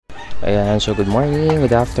Ayan, so good morning, good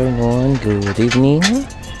afternoon, good evening.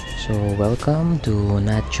 So welcome to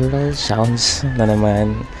Natural Sounds na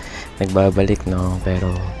naman. Nagbabalik, no? Pero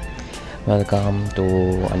welcome to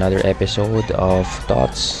another episode of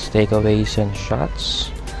Thoughts, Takeaways, and Shots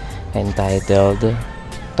entitled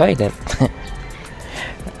Toilet.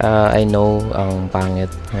 I know ang pangit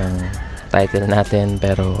ng title natin,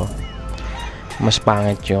 pero mas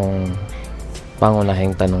pangit yung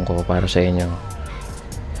pangunahing tanong ko para sa inyo.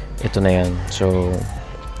 Ito na yan. So,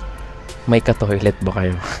 may ka-toilet ba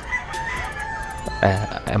kayo?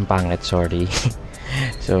 Ang pangit, sorry.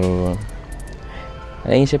 So,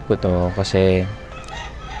 naisip ko to kasi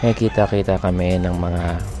nakikita-kita kami ng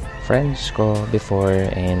mga friends ko before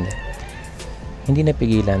and hindi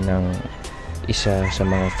napigilan ng isa sa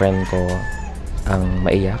mga friend ko ang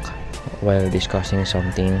maiyak while discussing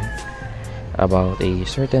something about a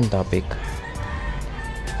certain topic.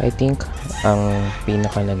 I think ang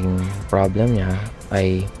pinaka naging problem niya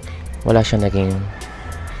ay wala siya naging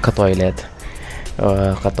ka-toilet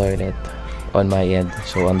on my end.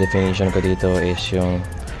 So ang definition ko dito is yung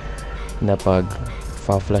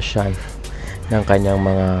napag-flushan ng kanyang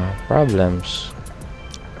mga problems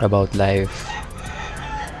about life.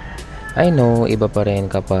 I know iba pa rin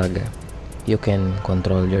kapag you can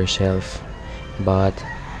control yourself, but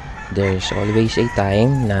there's always a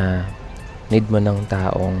time na need mo ng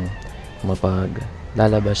taong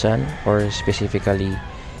mapaglalabasan or specifically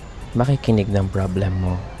makikinig ng problem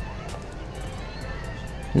mo.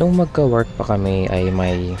 Nung magka-work pa kami ay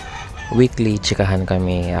may weekly chikahan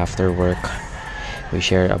kami after work. We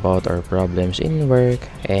share about our problems in work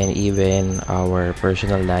and even our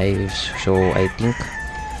personal lives. So I think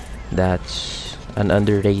that's an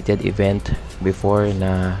underrated event before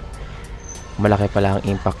na malaki pala ang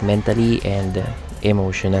impact mentally and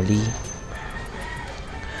emotionally.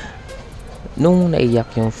 Nung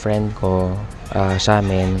naiyak yung friend ko sa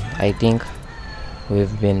amin, I think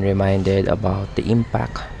we've been reminded about the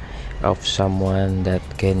impact of someone that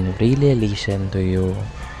can really listen to you.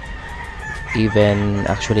 Even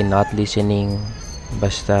actually not listening,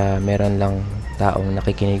 basta meron lang taong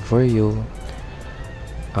nakikinig for you.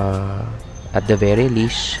 At the very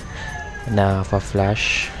least, na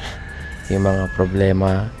fa-flash yung mga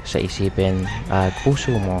problema sa isipin at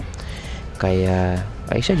puso mo. Kaya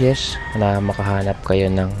I suggest na makahanap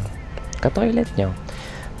kayo ng ka-toilet nyo.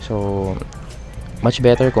 So, much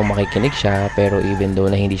better kung makikinig siya, pero even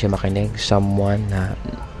though na hindi siya makinig, someone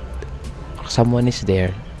is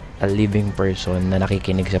there, a living person na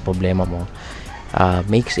nakikinig sa problema mo,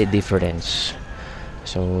 makes a difference.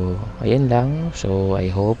 So, ayan lang. So,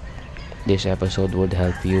 I hope this episode would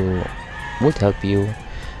help you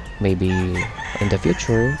maybe in the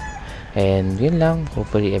future. And yun lang,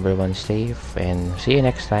 hopefully everyone's safe and see you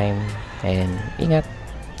next time and ingat,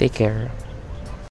 take care.